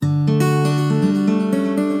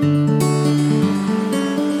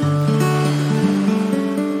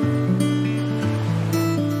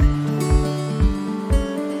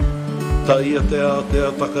ia te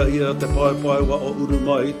taka ia te pai wa o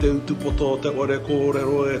urumai te utupoto te ore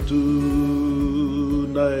kōrero e tū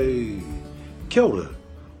nei. Kia ora.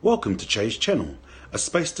 Welcome to Chase Channel, a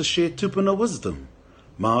space to share tupuna wisdom,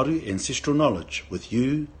 Māori ancestral knowledge with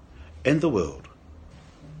you and the world.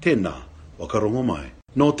 Tēnā, wakarongo mai.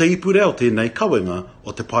 No te ipureo tēnei kawenga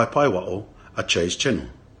o te pai wa o a Chase Channel.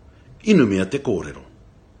 Inumia te kōrero.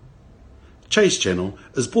 Chase Channel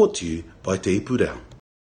is brought to you by Te Ipureo.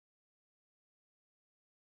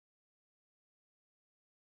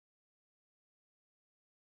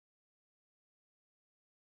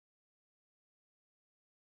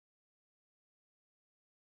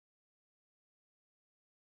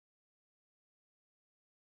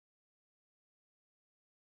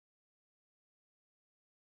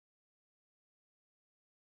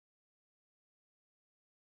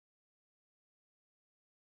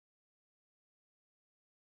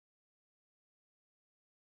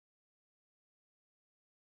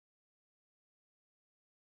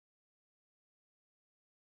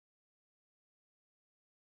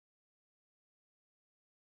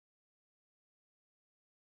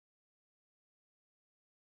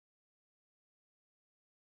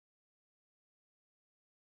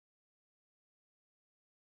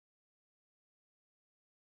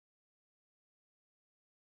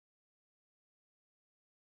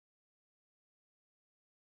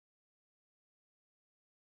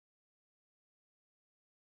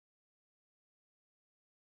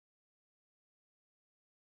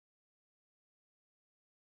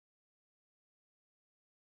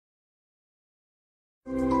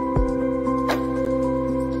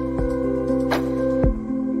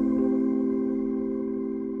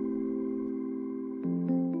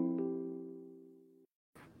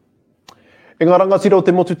 E ngā rangatira o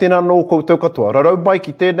te motu tēnā nō koutou katoa. Rarau mai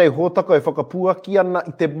ki tēnei hōtaka e whakapuaki ana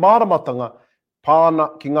i te māramatanga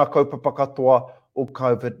pāna ki ngā kaupapa katoa o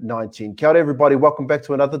COVID-19. Kia ora everybody, welcome back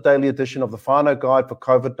to another daily edition of the Whānau Guide for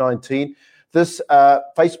COVID-19. This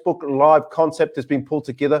Facebook Live concept has been pulled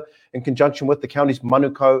together in conjunction with the counties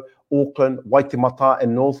Manukau, Auckland, Waitemata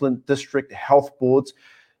and Northland District Health Boards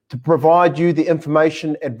to provide you the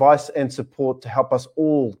information, advice and support to help us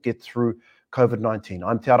all get through COVID-19.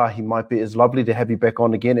 I'm Te Arahi Maipe. It's lovely to have you back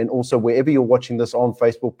on again. And also, wherever you're watching this on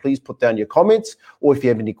Facebook, please put down your comments or if you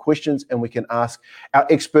have any questions and we can ask our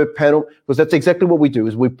expert panel, because that's exactly what we do,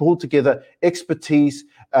 is we pull together expertise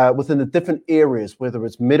within the different areas, whether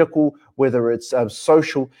it's medical, whether it's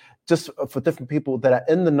social, just for different people that are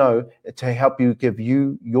in the know to help you give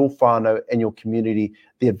you, your whānau and your community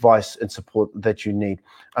the advice and support that you need.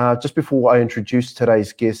 Just before I introduce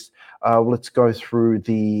today's guest, let's go through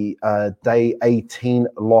the day 18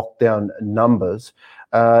 lockdown numbers.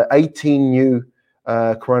 18 new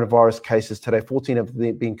coronavirus cases today. 14 have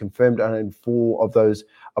been confirmed and 4 of those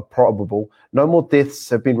are probable. No more deaths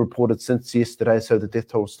have been reported since yesterday, so the death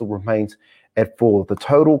toll still remains at 4. The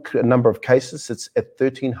total number of cases sits at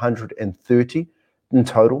 1,330 in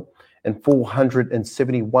total, and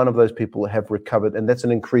 471 of those people have recovered, and that's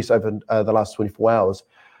an increase over the last 24 hours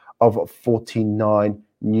of 49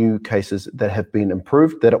 new cases that have been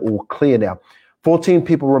improved, that are all clear now. 14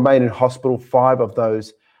 people remain in hospital, 5 of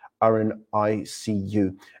those are in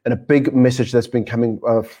ICU. And a big message that's been coming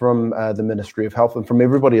from the Ministry of Health and from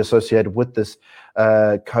everybody associated with this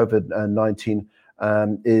COVID-19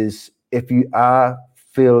 is if you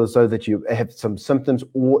feel as though that you have some symptoms,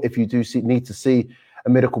 or if you do need to see a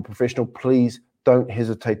medical professional, please don't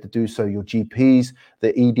hesitate to do so. Your GPs, the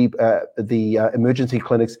ED, emergency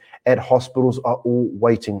clinics at hospitals are all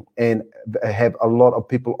waiting and have a lot of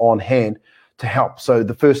people on hand to help. So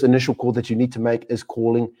the first initial call that you need to make is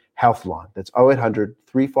calling Healthline. That's 0800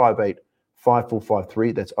 358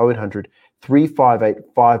 5453. That's 0800 358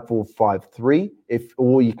 5453.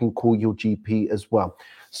 Or you can call your GP as well.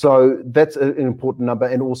 So that's an important number.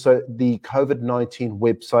 And also the COVID-19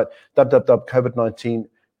 website,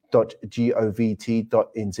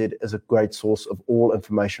 www.covid.govt.nz, is a great source of all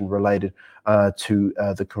information related to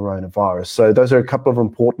the coronavirus. So those are a couple of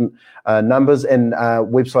important numbers and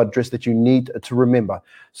website address that you need to remember.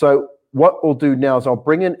 So what we'll do now is I'll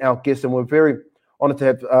bring in our guests, and we're very honored to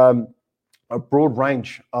have a broad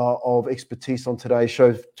range of expertise on today's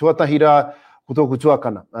show. Tuatahira Kutoku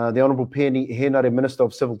Tuakana, the Honourable Peeni Henare, Minister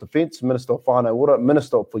of Civil Defence, Minister of Whānau Ora,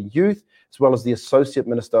 Minister for Youth, as well as the Associate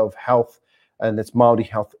Minister of Health, and that's Māori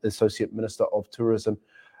Health Associate Minister of Tourism.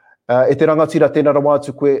 E te rangatira tēnā rawa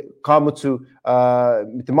atu koe, ka mutu,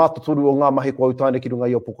 me te mātotoru o ngā mahi kua utaine ki runga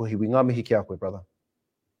i o Pukehiwi. Ngā mihi ki a koe, brother.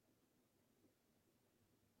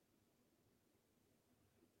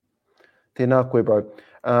 Tēnā koe, bro.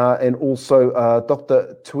 and also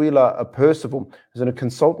Dr. Tuila Percival, who's a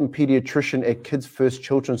consultant paediatrician at Kids First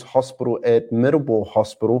Children's Hospital at Middleborough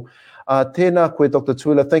Hospital. Tēnā koe, Dr.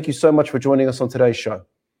 Tuila, thank you so much for joining us on today's show.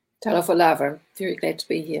 Talofa lava, very glad to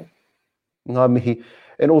be here. Ngā mihi.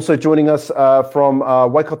 And also joining us from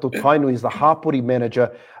Waikato Tainui is the Hapori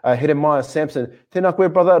manager, Heremaya Sampson. Tēnā koe,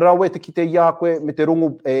 brother, rawe te ki te ia koe me te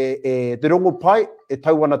rongo pai, e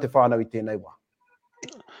tauana te whānau I tēnei wā.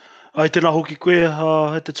 Ai tēnā hoki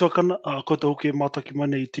koe, he te tuakana, ko te hoki e mātaki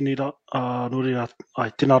mana I tinira, nori rā,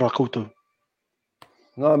 ai tēnā rā koutou.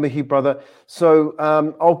 Ngā mihi, brother. So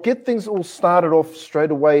I'll get things all started off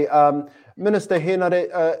straight away. Minister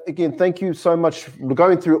Henare, again, thank you so much for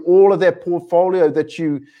going through all of that portfolio that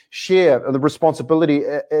you share, the responsibility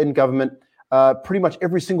in government. Pretty much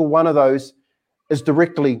every single one of those is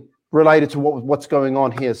directly related to what's going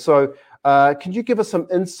on here. So can you give us some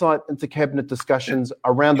insight into cabinet discussions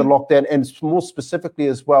around the lockdown and more specifically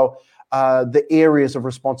as well, the areas of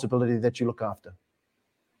responsibility that you look after?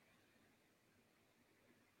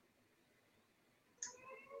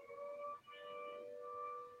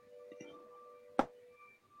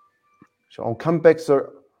 So I'll come back, so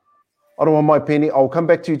I don't want my penny. I'll come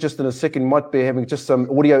back to you just in a second. Might be having just some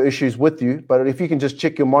audio issues with you, but if you can just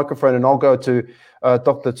check your microphone and I'll go to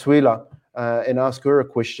Dr. Tuila and ask her a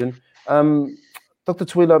question. Dr.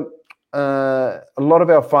 Tuila, a lot of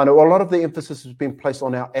our whānau, a lot of the emphasis has been placed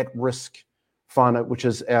on our at-risk whānau, which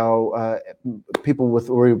is our people with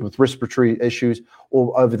respiratory issues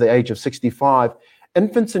or over the age of 65.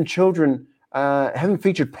 Infants and children haven't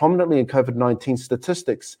featured prominently in COVID-19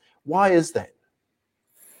 statistics. Why is that?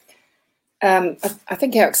 I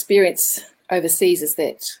think our experience overseas is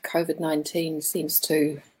that COVID-19 seems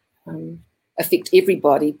to affect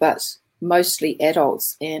everybody, but mostly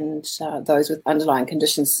adults and those with underlying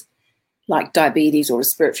conditions like diabetes or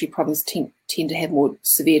respiratory problems tend to have more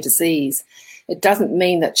severe disease. It doesn't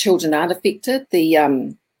mean that children aren't affected.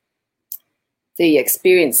 The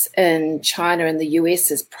experience in China and the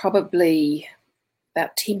US is probably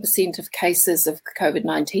about 10% of cases of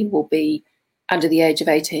COVID-19 will be under the age of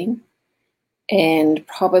 18, and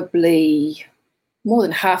probably more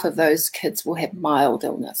than half of those kids will have mild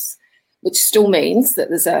illness, which still means that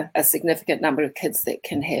there's a significant number of kids that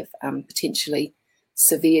can have potentially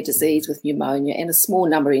severe disease with pneumonia, and a small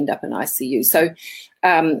number end up in ICU. So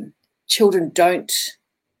children don't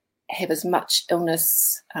have as much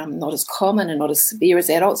illness, not as common and not as severe as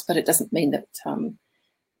adults, but it doesn't mean that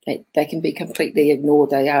they can be completely ignored.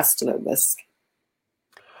 They are still at risk.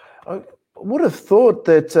 I would have thought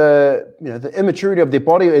that the immaturity of their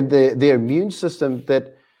body and their immune system,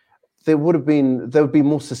 that they would be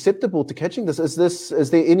more susceptible to catching this. Is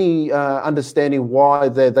there any understanding why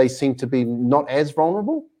they seem to be not as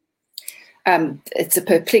vulnerable? It's a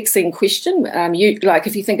perplexing question.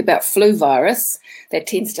 If you think about flu virus, that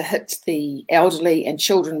tends to hit the elderly and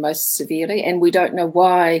children most severely, and we don't know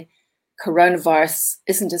why coronavirus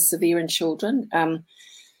isn't as severe in children.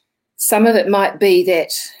 Some of it might be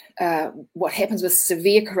that what happens with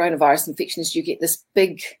severe coronavirus infection is you get this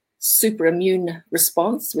big super immune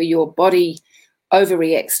response where your body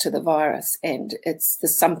overreacts to the virus, and there's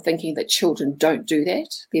some thinking that children don't do that.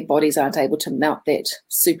 Their bodies aren't able to mount that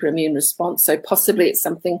super immune response. So possibly it's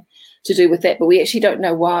something to do with that, but we actually don't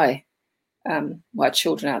know why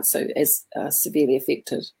children aren't so as severely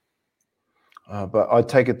affected. But I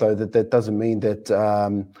take it, though, that doesn't mean that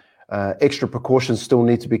extra precautions still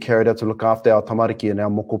need to be carried out to look after our tamariki and our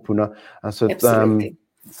mokopuna. Absolutely.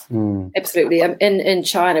 Absolutely. In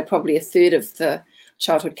China, probably a third of the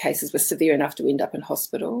childhood cases were severe enough to end up in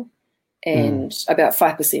hospital, and about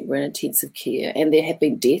 5% were in intensive care, and there have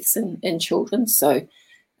been deaths in children. So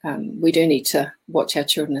we do need to watch our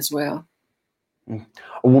children as well.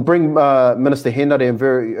 We'll bring Minister Henare in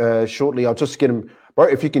very shortly. I'll just get him. Bro,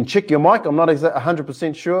 if you can check your mic, I'm not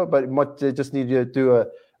 100% sure, but you might just need you to do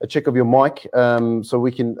a check of your mic so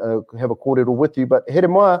we can have a cordial with you. But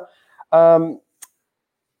Heremaya,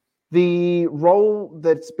 the role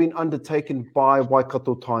that's been undertaken by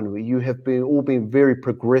Waikato Tainui, you have all been very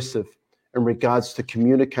progressive in regards to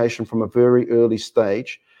communication from a very early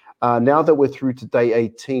stage. Now that we're through to day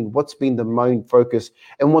 18, what's been the main focus,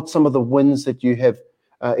 and what's some of the wins that you have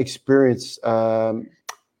experienced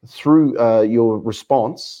through your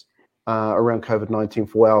response around COVID-19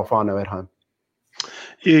 for our whānau at home?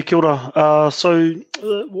 Yeah, kia ora. So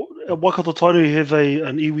Waikato Tainui have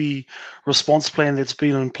an iwi response plan that's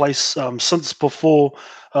been in place since before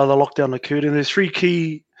the lockdown occurred, and there's three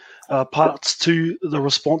key parts to the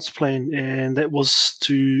response plan, and that was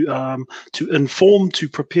to inform, to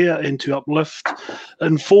prepare, and to uplift.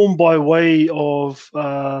 Inform by way of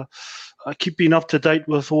keeping up to date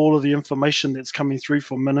with all of the information that's coming through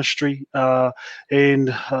from ministry, and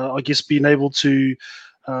I guess being able to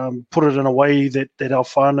put it in a way that our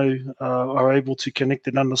whānau are able to connect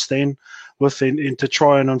and understand with, and to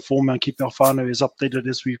try and inform and keep our whānau as updated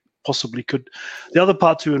as we possibly could. The other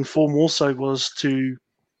part to inform also was to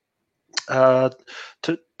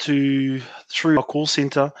through our call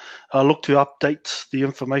centre, look to update the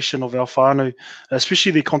information of our whānau,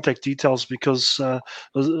 especially their contact details, because it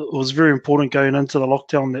was very important going into the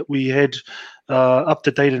lockdown that we had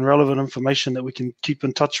up-to-date and relevant information that we can keep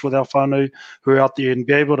in touch with our whānau who are out there and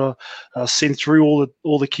be able to send through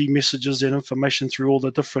all the key messages and information through all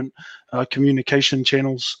the different communication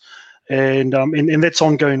channels. And that's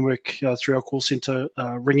ongoing work through our call centre,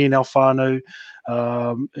 ringing our whānau,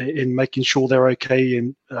 and making sure they're okay,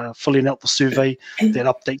 and filling out the survey that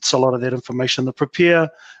updates a lot of that information. The prepare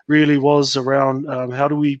really was around how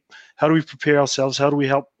do we prepare ourselves, how do we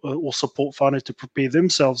help or support whānau to prepare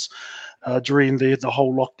themselves during the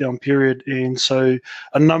whole lockdown period. And so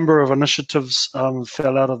a number of initiatives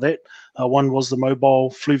fell out of that. One was the mobile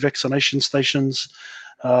flu vaccination stations,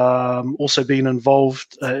 also being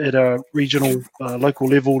involved at a regional, local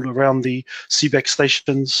level around the CBAC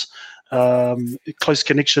stations, close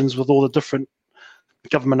connections with all the different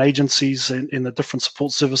government agencies and the different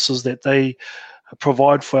support services that they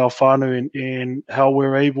provide for our whānau, and how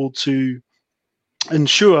we're able to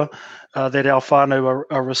ensure that our whānau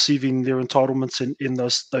are receiving their entitlements in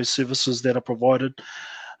those services that are provided.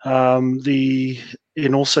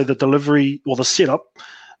 And also the delivery or the setup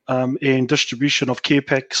and distribution of care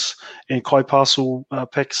packs and kai parcel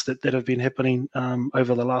packs that have been happening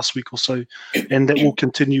over the last week or so, and that will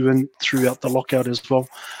continue throughout the lockout as well.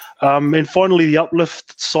 And finally, the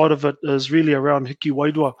uplift side of it is really around hiki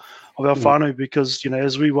wairua of our whānau, because,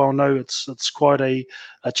 as we well know, it's quite a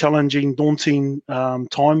challenging, daunting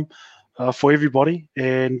time for everybody,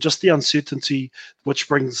 and just the uncertainty which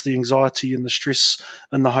brings the anxiety and the stress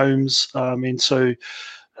in the homes, and so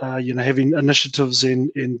having initiatives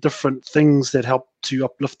and different things that help to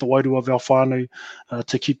uplift the wairua of our whānau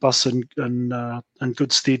to keep us in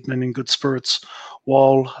good stead and in good spirits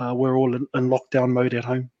while we're all in lockdown mode at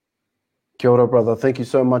home. Kia ora, brother. Thank you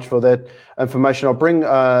so much for that information. I'll bring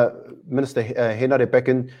Minister Henare back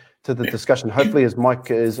in to the discussion, hopefully his mic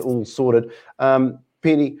is all sorted.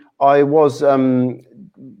 Penny, I was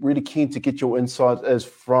really keen to get your insight as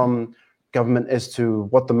from government as to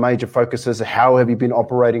what the major focus is, how have you been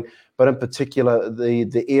operating, but in particular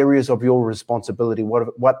the areas of your responsibility.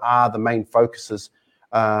 What are the main focuses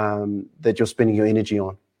that you're spending your energy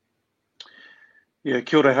on? Yeah,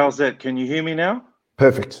 kia ora, how's that? Can you hear me now?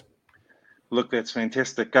 Perfect. Look, that's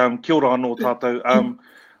fantastic. Kia ora anō tātou.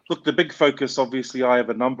 Look, the big focus, obviously, I have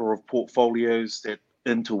a number of portfolios that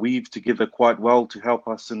interweave together quite well to help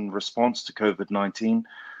us in response to COVID-19.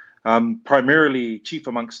 Primarily, chief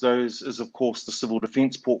amongst those is, of course, the Civil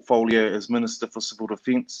Defence portfolio as Minister for Civil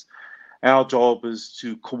Defence. Our job is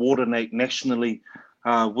to coordinate nationally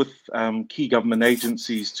with key government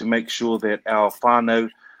agencies to make sure that our whānau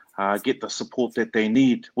get the support that they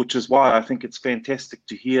need, which is why I think it's fantastic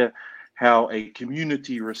to hear how a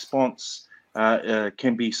community response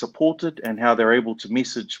can be supported and how they're able to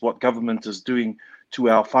message what government is doing to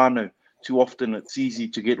our whānau. Too often it's easy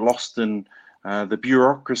to get lost in the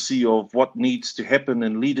bureaucracy of what needs to happen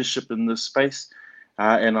in leadership in this space,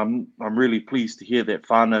 and I'm really pleased to hear that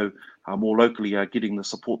whānau more locally are getting the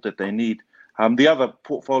support that they need. The other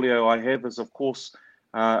portfolio I have is, of course,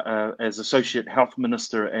 as Associate Health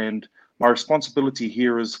Minister, and my responsibility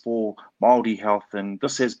here is for Māori health, and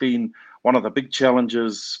this has been one of the big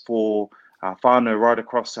challenges for whānau right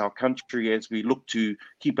across our country as we look to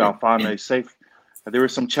keep our whānau safe. There are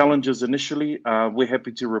some challenges initially. We're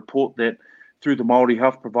happy to report that through the Māori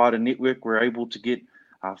Health Provider Network, we're able to get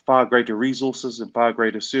far greater resources and far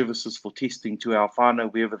greater services for testing to our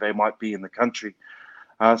whānau wherever they might be in the country.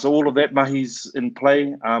 So all of that mahi's in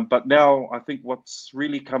play. But now I think what's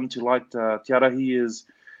really come to light, Te Arahi, is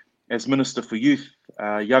as Minister for Youth,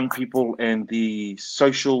 young people and the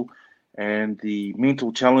social and the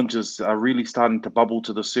mental challenges are really starting to bubble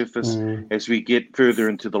to the surface as we get further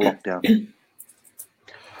into the lockdown.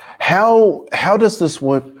 How does this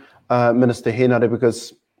work, Minister Henare?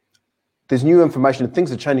 Because there's new information and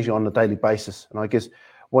things are changing on a daily basis. And I guess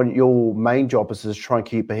what your main job is try and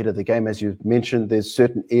keep ahead of the game. As you mentioned, there's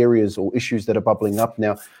certain areas or issues that are bubbling up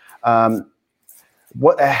now. How,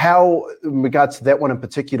 in regards to that one in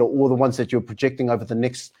particular, or the ones that you're projecting over the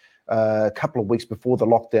next couple of weeks before the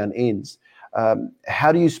lockdown ends,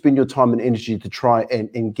 how do you spend your time and energy to try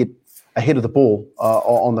and get ahead of the ball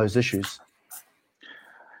on those issues?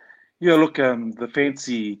 Yeah, look, the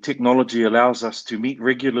fancy technology allows us to meet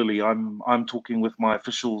regularly. I'm talking with my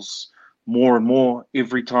officials more and more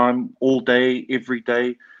every time, all day, every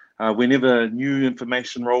day. Whenever new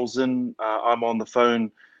information rolls in, I'm on the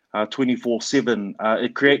phone 24/7.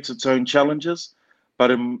 It creates its own challenges, but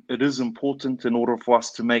it is important in order for us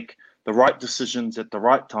to make the right decisions at the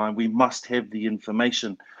right time. We must have the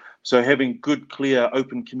information. So having good, clear,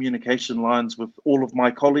 open communication lines with all of my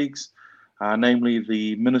colleagues, namely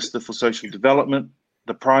the Minister for Social Development,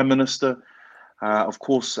 the Prime Minister, of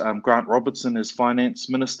course, Grant Robertson as Finance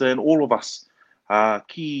Minister, and all of us.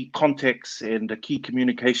 Key contacts and key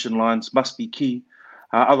communication lines must be key.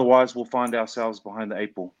 Otherwise, we'll find ourselves behind the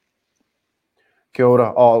 8 ball. Kia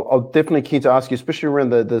ora. I'll definitely keen to ask you, especially around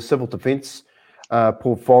the civil defence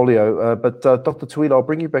portfolio. But Dr. Tuila, I'll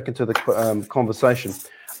bring you back into the conversation.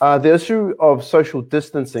 The issue of social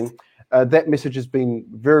distancing, that message has been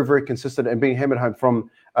very, very consistent and being hammered home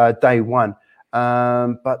from day one.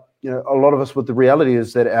 But a lot of us, with the reality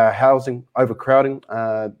is that our housing overcrowding,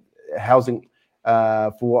 housing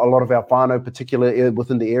for a lot of our whānau, particularly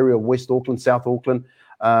within the area of West Auckland, South Auckland,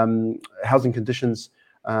 housing conditions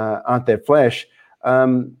aren't that flash.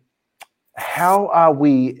 How are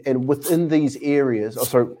we, and within these areas,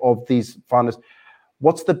 of these whānau,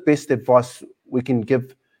 what's the best advice we can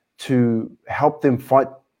give to help them fight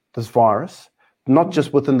this virus, not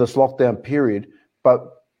just within this lockdown period,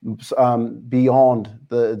 but beyond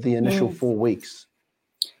the initial 4 weeks?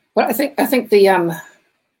 Well, I think the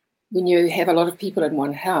when you have a lot of people in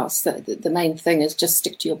one house, the main thing is just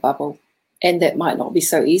stick to your bubble, and that might not be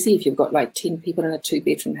so easy if you've got like 10 people in a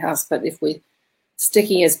 2-bedroom house. But if we're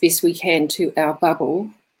sticking as best we can to our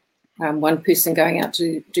bubble, one person going out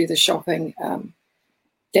to do the shopping,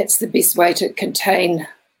 that's the best way to contain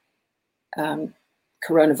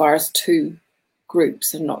coronavirus to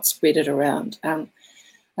groups and not spread it around.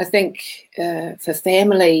 I think for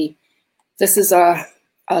family, this is a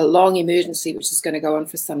long emergency which is going to go on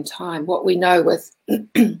for some time. What we know with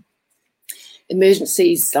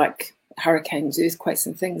emergencies like hurricanes, earthquakes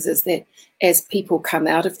and things is that as people come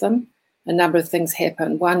out of them, a number of things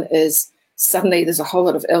happen. One is suddenly there's a whole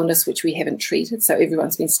lot of illness which we haven't treated, so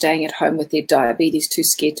everyone's been staying at home with their diabetes, too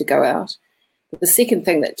scared to go out. But the second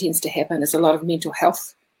thing that tends to happen is a lot of mental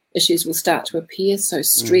health issues will start to appear, so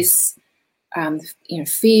stress,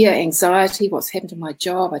 fear, anxiety, what's happened to my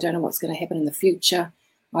job, I don't know what's going to happen in the future,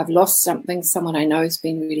 I've lost something, someone I know has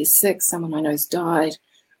been really sick, someone I know has died.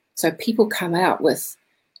 So people come out with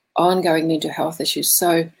ongoing mental health issues.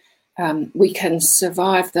 So we can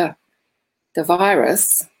survive the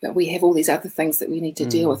virus, but we have all these other things that we need to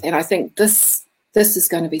deal with. And I think this is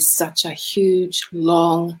going to be such a huge,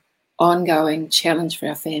 long, ongoing challenge for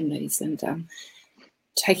our families. And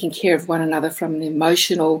taking care of one another from an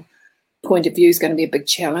emotional point of view is going to be a big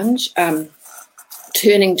challenge.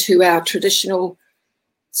 Turning to our traditional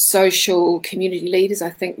social community leaders, I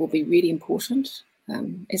think, will be really important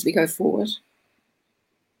as we go forward.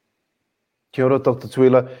 Kia ora, Dr.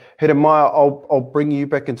 Tuila. Here Maya, I'll bring you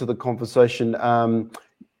back into the conversation.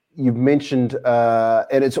 You've mentioned,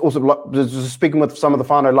 and it's also like, speaking with some of the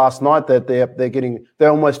whānau last night, that they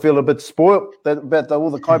almost feel a bit spoiled about all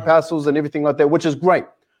the kai parcels and everything like that, which is great.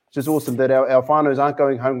 Which is awesome that our whānaus aren't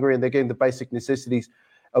going hungry and they're getting the basic necessities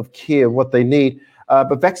of care, what they need.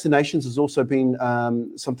 But vaccinations has also been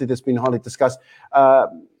something that's been highly discussed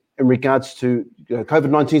in regards to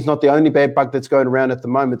COVID-19 is not the only bad bug that's going around at the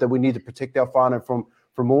moment, that we need to protect our whānau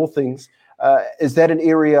from all things. Is that an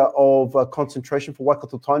area of concentration for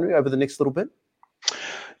Waikato Tainui over the next little bit?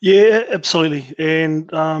 Yeah, absolutely.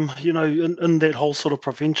 And, in that whole sort of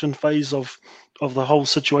prevention phase of the whole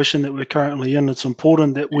situation that we're currently in, it's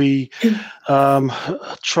important that we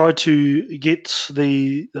try to get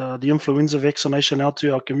the influenza vaccination out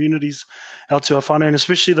to our communities, out to our whānau, and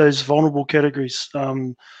especially those vulnerable categories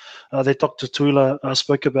that Dr. Tuila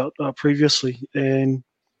spoke about previously. And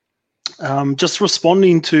just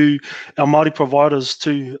responding to our Māori providers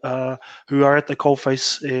too, who are at the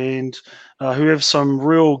coalface and who have some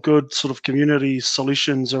real good sort of community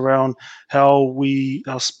solutions around how we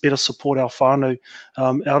better support our whānau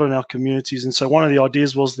out in our communities. And so one of the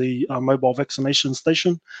ideas was the mobile vaccination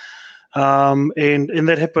station. And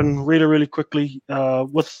that happened really, really quickly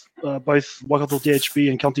with both Waikato DHB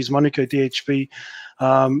and Counties Manukau DHB,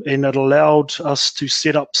 and it allowed us to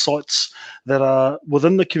set up sites that are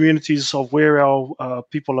within the communities of where our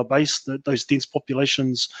people are based, those dense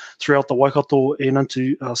populations throughout the Waikato and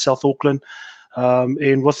into South Auckland,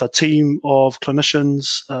 and with a team of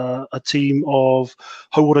clinicians, a team of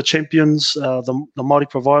Hauora champions, the Māori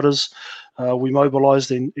providers, we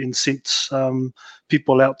mobilised and sent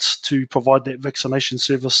people out to provide that vaccination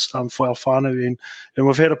service for our whānau, and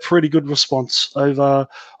we've had a pretty good response. I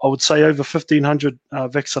would say over 1,500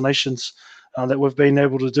 vaccinations that we've been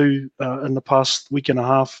able to do in the past week and a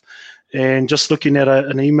half. And just looking at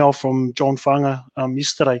an email from John Whanga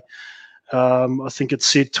yesterday, I think it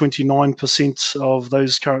said 29% of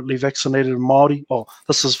those currently vaccinated are Māori. Oh,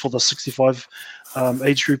 this is for the 65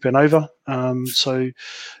 age group and over. So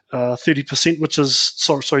 30%, which is,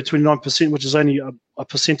 sorry, 29%, which is only a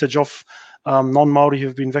percentage of non-Māori who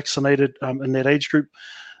have been vaccinated in that age group,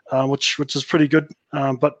 which is pretty good.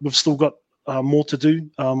 But we've still got more to do.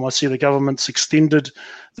 I see the government's extended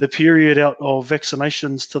the period out of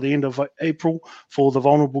vaccinations to the end of April for the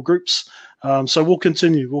vulnerable groups. So we'll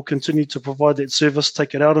continue to provide that service,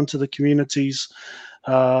 take it out into the communities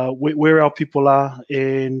where our people are,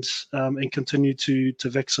 and continue to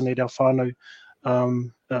vaccinate our whānau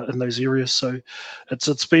in those areas. So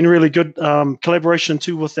it's been really good. Collaboration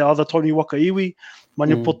too with our other Tony Waka iwi,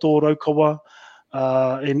 Maniapoto, Raukawa,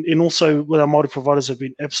 and also with our Māori providers have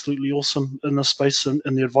been absolutely awesome in this space, and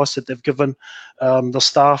the advice that they've given, the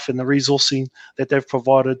staff and the resourcing that they've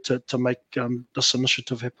provided to make this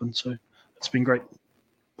initiative happen. So it's been great.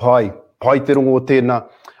 Pai te rongo o tēnā.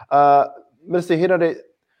 Minister Henare,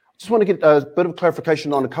 just want to get a bit of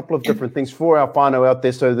clarification on a couple of different things for our whānau out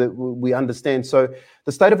there so that we understand. So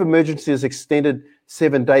the state of emergency is extended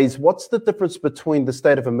 7 days. What's the difference between the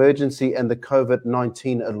state of emergency and the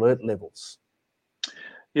COVID-19 alert levels?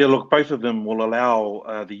 Yeah, look, both of them will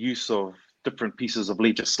allow the use of different pieces of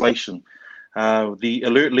legislation. The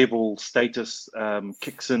alert level status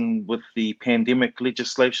kicks in with the pandemic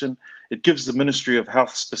legislation. It gives the Ministry of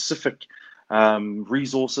Health specific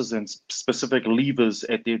resources and specific levers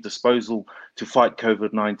at their disposal to fight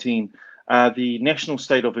COVID-19. The National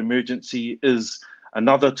State of Emergency is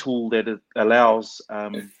another tool that it allows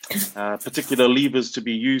particular levers to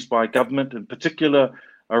be used by government, in particular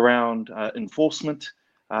around enforcement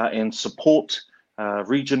and support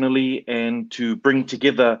regionally, and to bring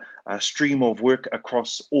together a stream of work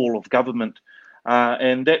across all of government.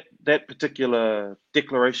 And that particular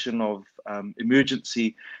declaration of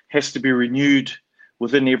emergency has to be renewed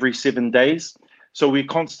within every 7 days. So we're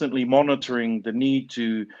constantly monitoring the need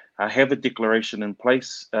to have a declaration in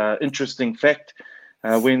place. Interesting fact,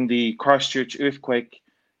 when the Christchurch earthquake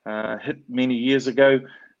hit many years ago,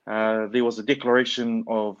 there was a declaration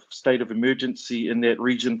of state of emergency in that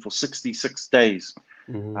region for 66 days.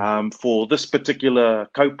 Mm-hmm. For this particular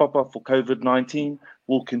kaupapa for COVID-19,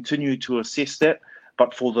 we'll continue to assess that.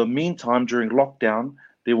 But for the meantime, during lockdown,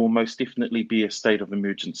 there will most definitely be a state of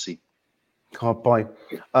emergency. Ka pai.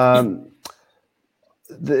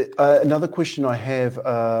 Another question I have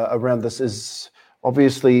around this is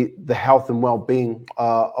obviously the health and well-being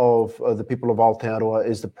of the people of Aotearoa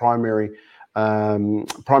is the primary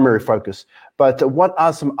focus. But what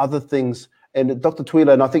are some other things? And Dr.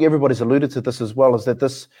 Tuila, and I think everybody's alluded to this as well, is that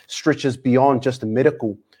this stretches beyond just a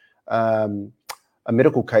medical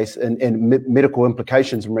case and medical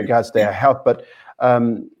implications in regards to our health. But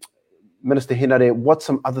Minister Henare, what's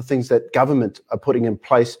some other things that government are putting in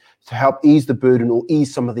place to help ease the burden or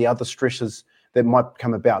ease some of the other stresses that might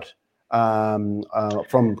come about from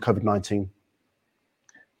COVID-19?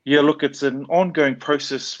 Yeah, look, it's an ongoing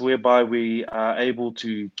process whereby we are able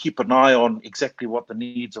to keep an eye on exactly what the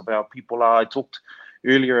needs of our people are. I talked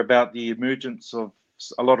earlier about the emergence of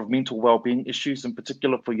a lot of mental well-being issues, in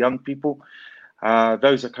particular for young people.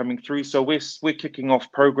 Those are coming through. So we're kicking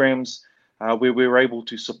off programs where we're able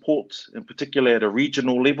to support, in particular at a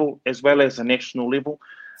regional level as well as a national level,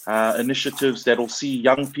 initiatives that will see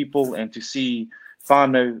young people and to see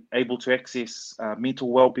whānau able to access mental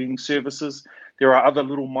well-being services. There are other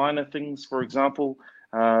little minor things. For example,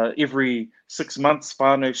 every 6 months,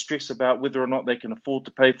 whānau stress about whether or not they can afford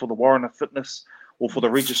to pay for the warrant of fitness or for the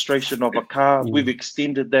registration of a car. We've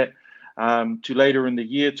extended that to later in the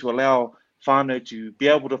year to allow whānau to be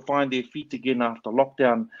able to find their feet again after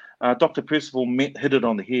lockdown. Dr. Percival hit it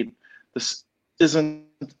on the head. This isn't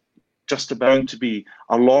just about to be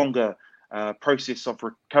a longer process of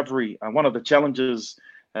recovery. One of the challenges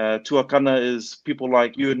tuakana is people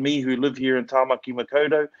like you and me who live here in Tāmaki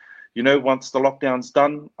Makaurau. You know, once the lockdown's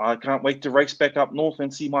done, I can't wait to race back up north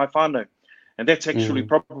and see my whānau. And that's actually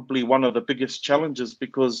probably one of the biggest challenges,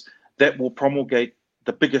 because that will promulgate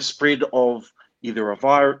the biggest spread of either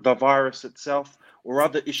the virus itself or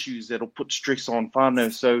other issues that will put stress on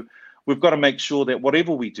whānau. So we've got to make sure that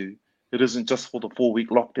whatever we do, it isn't just for the 4-week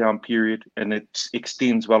lockdown period, and it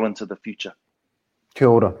extends well into the future. Kia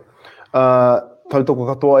ora. tautoko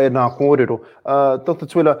katoa e nā kōrero. Dr.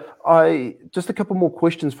 Tuila, just a couple more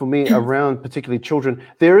questions for me around particularly children.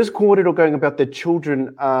 There is kōrero going about that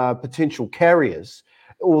children are potential carriers,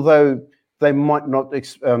 although they might not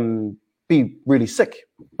be really sick,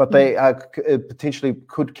 but they potentially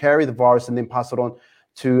could carry the virus and then pass it on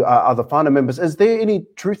to other whānau members. Is there any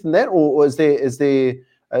truth in that, or is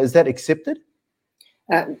that accepted?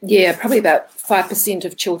 Yeah, probably about 5%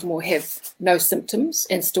 of children will have no symptoms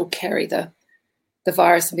and still carry the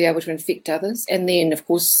virus and be able to infect others. And then, of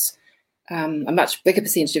course, a much bigger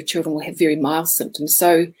percentage of children will have very mild symptoms.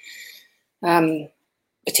 So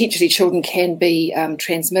potentially children can be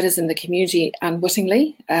transmitters in the community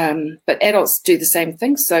unwittingly, but adults do the same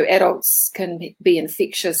thing. So adults can be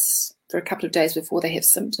infectious for a couple of days before they have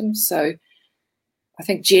symptoms. So I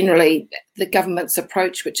think generally the government's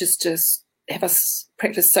approach, which is to have us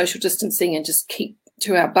practice social distancing and just keep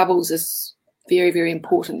to our bubbles, is very, very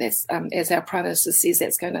important. That's as our Prime Minister says,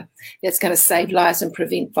 that's going to save lives and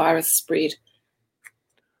prevent virus spread.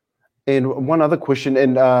 And one other question,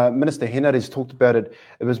 and Minister Henare has talked about it.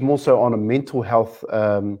 It was more so on a mental health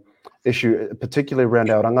issue, particularly around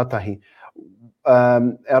our rangatahi.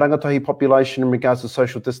 Our rangatahi population, in regards to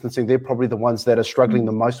social distancing, they're probably the ones that are struggling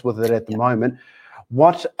the most with it at the moment.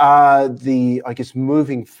 What are the, I guess,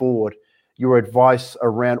 moving forward, your advice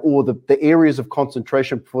around, or the areas of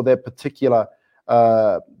concentration for that particular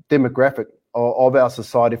demographic of our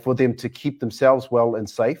society, for them to keep themselves well and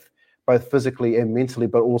safe, both physically and mentally,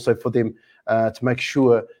 but also for them to make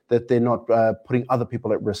sure that they're not putting other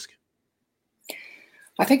people at risk?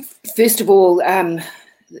 I think, first of all,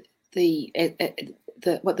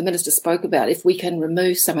 what the Minister spoke about, if we can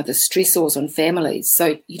remove some of the stressors on families,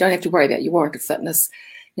 so you don't have to worry about your warrant of fitness,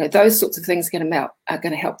 those sorts of things are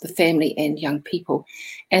going to help the family and young people.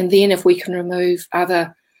 And then if we can remove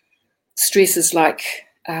other stresses like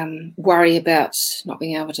worry about not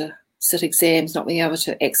being able to sit exams, not being able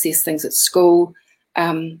to access things at school,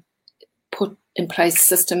 put in place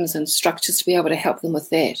systems and structures to be able to help them with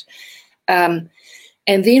that. And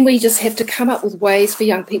then we just have to come up with ways for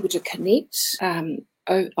young people to connect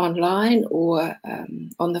online or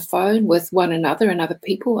on the phone with one another and other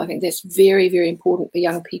people. I think that's very, very important for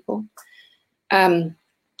young people. In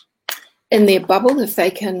their bubble, if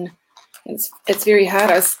they can, it's very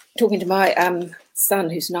hard. I was talking to my son,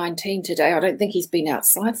 who's 19 today. I don't think he's been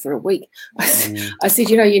outside for a week. I said,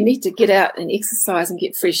 you need to get out and exercise and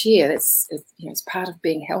get fresh air. That's, it's part of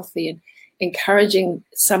being healthy, and encouraging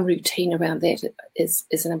some routine around that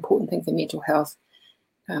is an important thing for mental health.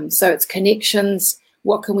 So it's connections.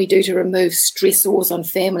 What can we do to remove stressors on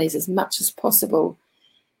families as much as possible?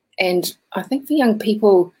 And I think for young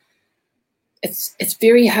people, it's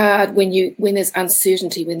very hard when there's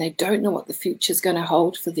uncertainty, when they don't know what the future is going to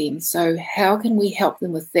hold for them. So how can we help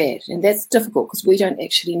them with that? And that's difficult because we don't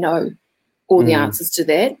actually know all the answers to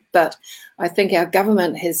that. But I think our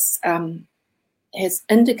government has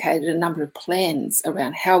indicated a number of plans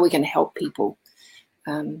around how we're going to help people.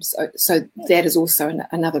 So that is also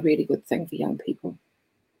another really good thing for young people.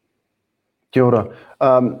 Kia ora.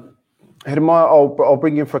 Heremai, I'll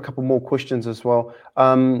bring you in for a couple more questions as well.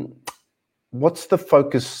 What's the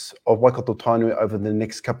focus of Waikato Tainui over the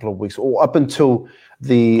next couple of weeks, or up until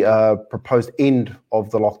the proposed end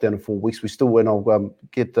of the lockdown in 4 weeks? We still, and I'll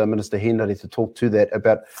get Minister Henare to talk to that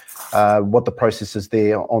about what the process is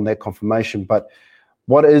there on that confirmation. But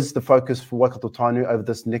what is the focus for Waikato Tainui over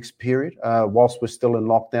this next period, whilst we're still in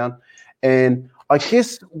lockdown? And I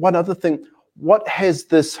guess one other thing, what has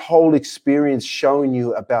this whole experience shown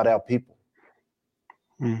you about our people?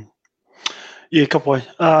 Yeah,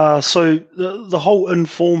 kapai. So the whole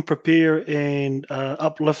inform, prepare, and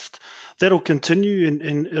uplift, that'll continue,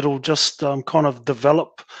 and it'll just kind of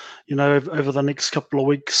develop, over the next couple of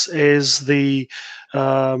weeks as the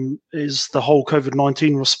whole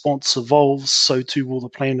COVID-19 response evolves. So too will the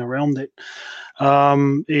plan around that.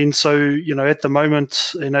 And so, at the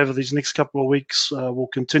moment and over these next couple of weeks, we'll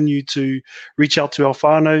continue to reach out to our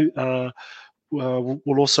whānau.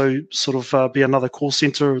 Will also sort of be another call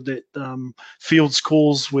centre that fields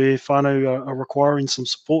calls where whānau are requiring some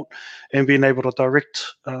support, and being able to direct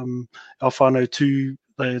our whānau to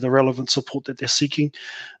the relevant support that they're seeking.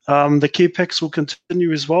 The care packs will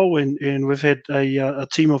continue as well, and we've had a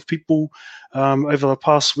team of people over the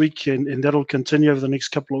past week, and that'll continue over the next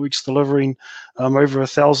couple of weeks, delivering over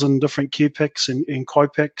 1,000 different care packs and kai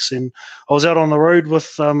packs. And I was out on the road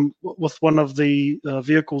with one of the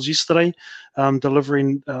vehicles yesterday,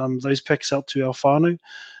 delivering those packs out to our whānau.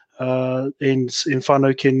 And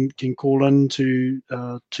whānau can call in to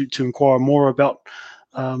inquire more about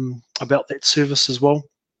that service as well.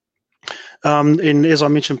 And as I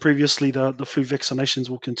mentioned previously, the flu vaccinations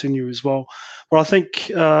will continue as well. But I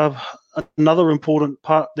think another important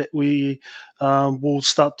part that we will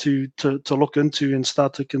start to look into and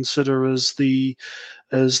start to consider is the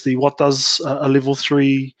what does a level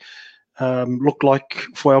 3 look like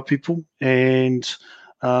for our people, and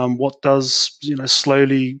what does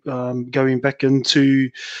slowly going back into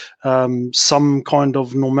some kind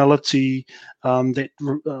of normality that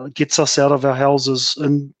gets us out of our houses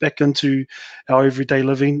and back into our everyday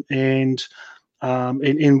living, and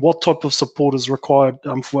what type of support is required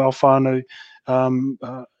for our whānau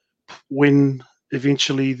when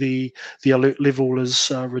eventually the alert level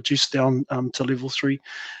is reduced down to level 3.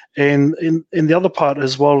 And the other part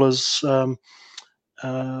as well is, in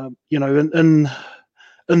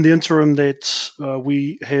the interim that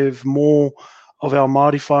we have more of our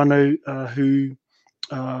Māori whānau who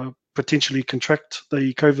potentially contract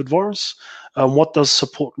the COVID virus, what does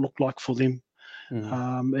support look like for them?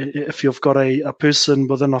 If you've got a person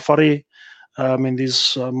within a whare, and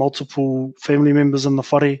there's multiple family members in the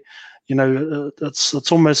whare,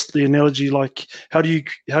 it's almost the analogy like how do you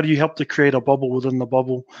help to create a bubble within the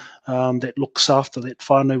bubble that looks after that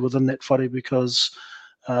whānau within that whare, because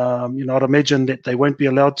I'd imagine that they won't be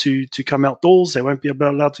allowed to come outdoors, they won't be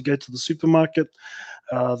allowed to go to the supermarket,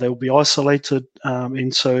 they'll be isolated,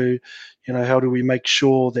 and so how do we make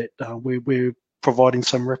sure that we're providing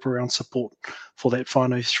some wraparound support for that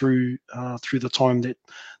whānau through the time that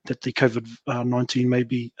the COVID-19 may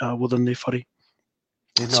be within their whare.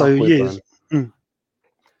 So, yes.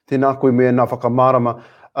 Tēnā koe mea nā whakamārama.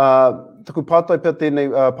 Taku pātai pia tēnei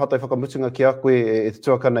pātai whakamutunga ki a koe e te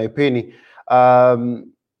tuakana e pēni.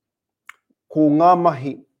 Ko ngā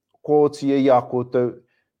mahi, ko oti e ia koutou,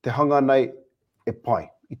 te hanga nei e pai.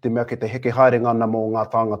 I te mea ke te heke haerenga ana mō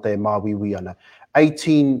ngā tāngata e māwiwi ana.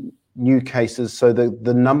 18 new cases, so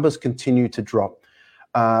the numbers continue to drop.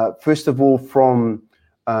 First of all, from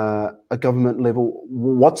a government level,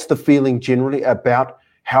 what's the feeling generally about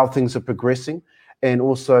how things are progressing? And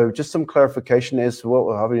also just some clarification as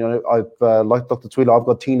well. I've like Dr. Tuila, I've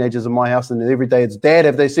got teenagers in my house, and every day it's, Dad,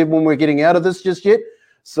 have they said when we're getting out of this just yet?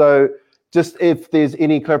 So just if there's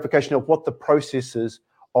any clarification of what the process is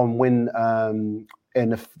on when and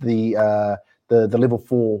if the level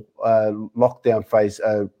 4 lockdown phase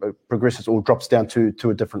progresses or drops down to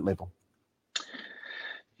a different level.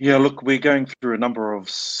 Yeah, look, we're going through a number of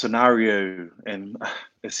scenario, and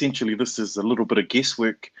essentially this is a little bit of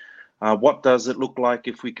guesswork. What does it look like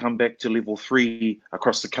if we come back to level 3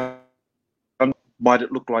 across the country? Might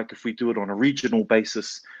it look like if we do it on a regional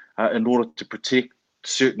basis in order to protect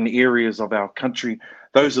certain areas of our country?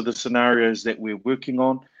 Those are the scenarios that we're working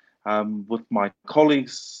on with my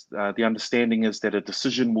colleagues. The understanding is that a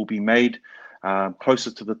decision will be made closer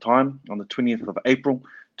to the time on the 20th of April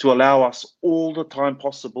to allow us all the time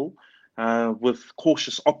possible with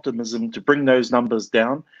cautious optimism to bring those numbers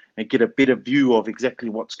down and get a better view of exactly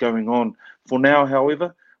what's going on. For now,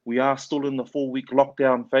 however, we are still in the 4-week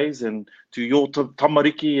lockdown phase, and to your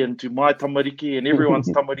tamariki and to my tamariki and everyone's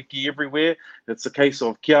tamariki everywhere, it's a case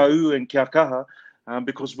of kia u and kia kaha,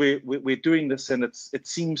 because we're doing this, and it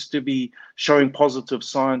seems to be showing positive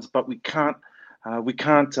signs, but we can't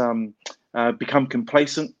become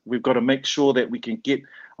complacent. We've got to make sure that we can get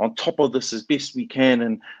on top of this as best we can,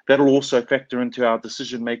 and that'll also factor into our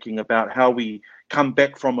decision making about how we come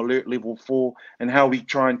back from alert level 4 and how we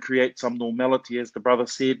try and create some normality. As the brother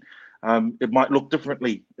said, it might look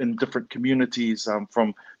differently in different communities,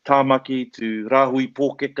 from Tāmaki to Rahui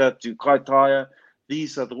Pōkeka to Kaitaia.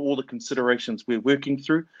 These are all the considerations we're working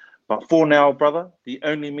through. But for now, brother, the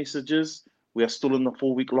only message is we are still in the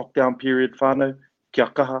 4-week lockdown period, whānau. Kia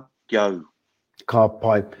kaha, kia au. Ka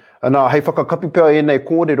pai. And hei whakakapi pia e nei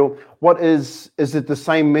kōrero, what is it the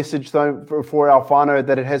same message though for our whānau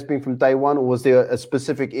that it has been from day one, or was there a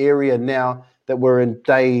specific area now that we're in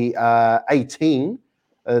day 18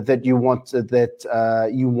 that you want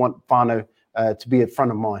whānau to be at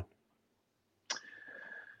front of mind?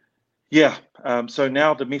 Yeah, so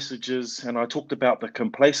now the message is, and I talked about the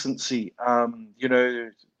complacency,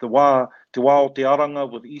 the wā te wā o te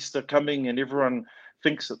aranga with Easter coming and everyone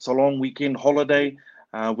thinks it's a long weekend holiday.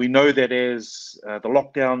 We know that as the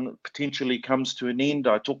lockdown potentially comes to an end,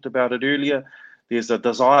 I talked about it earlier, there's a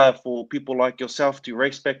desire for people like yourself to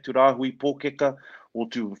race back to Rahui Pōkeka, or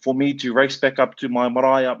for me to race back up to my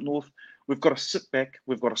marae up north. We've got to sit back,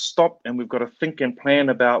 we've got to stop, and we've got to think and plan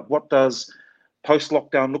about what does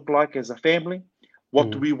post-lockdown look like as a family? What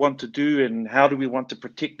do we want to do, and how do we want to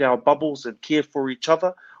protect our bubbles and care for each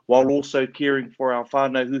other, while also caring for our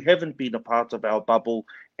whānau who haven't been a part of our bubble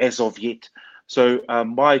as of yet. So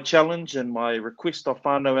my challenge and my request of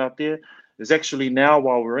whānau out there is actually now,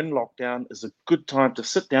 while we're in lockdown, is a good time to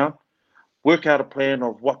sit down, work out a plan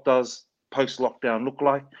of what does post-lockdown look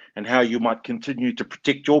like and how you might continue to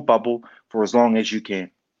protect your bubble for as long as you can.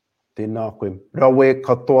 Tēnā koe. Rawe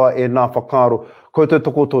katoa e nā whakaro. Koutou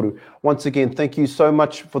toko toru. Once again, thank you so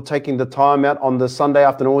much for taking the time out on the Sunday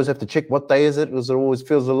afternoon. Always have to check what day is it, because it always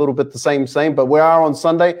feels a little bit the same, but we are on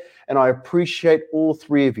Sunday, and I appreciate all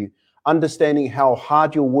three of you understanding how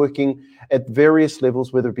hard you're working at various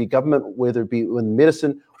levels, whether it be government, whether it be in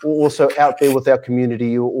medicine, or also out there with our community.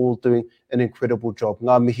 You're all doing an incredible job.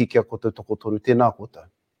 Ngā mihi kia koutou toko toru. Tēnā koutou.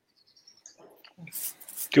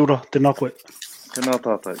 Kia ora, tēnā koe. Tēnā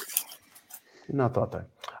tātou. Tēnā tātou.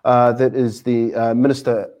 That is the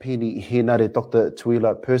Minister Peni Henare, Dr.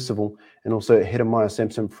 Tuila Percival, and also Jeremiah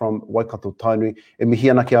Sampson from Waikato Tainui. E mihi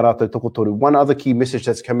ana ki a rātou toko toru. One other key message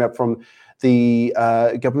that's come out from the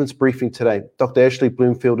government's briefing today. Dr. Ashley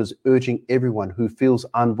Bloomfield is urging everyone who feels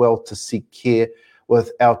unwell to seek care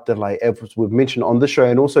without delay. As we've mentioned on this show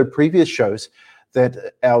and also previous shows, that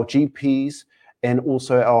our GPs and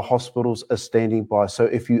also our hospitals are standing by. So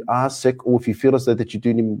if you are sick or if you feel as though that you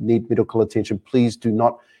do need medical attention, please do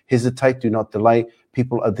not hesitate, do not delay.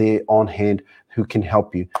 People are there on hand who can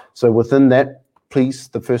help you. So within that, please,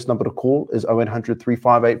 the first number to call is 0800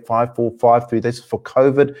 358 5453. This is for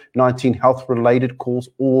COVID-19 health-related calls,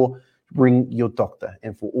 or ring your doctor.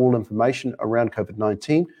 And for all information around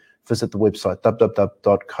COVID-19, visit the website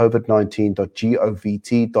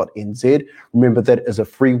www.covid19.govt.nz. Remember, that is a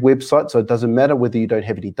free website, so it doesn't matter whether you don't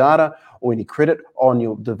have any data or any credit on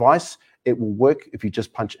your device. It will work if you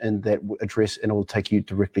just punch in that address, and it will take you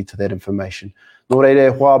directly to that information. Nō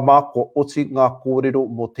reire, hoa mā, ko oti ngā kōrero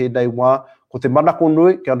mō tēnei wā, ko te manako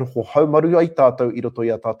nui, kia noho haumaru ai tātou i roto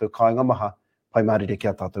i a tātou kāinga maha, pai mārire ki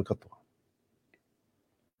a tātou katoa.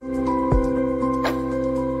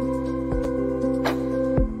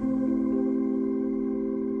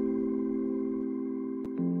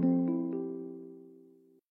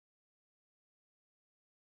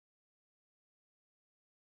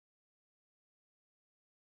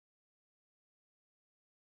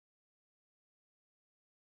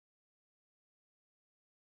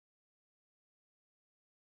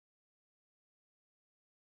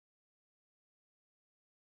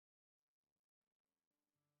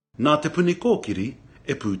 Nā Te Puni Kōkiri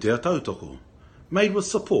e pūtea tautoko. Made with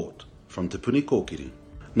support from Te Puni Kōkiri.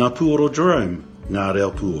 Nā Puoro Jerome, ngā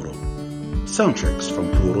reo Puoro. Soundtracks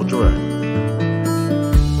from Puoro Jerome.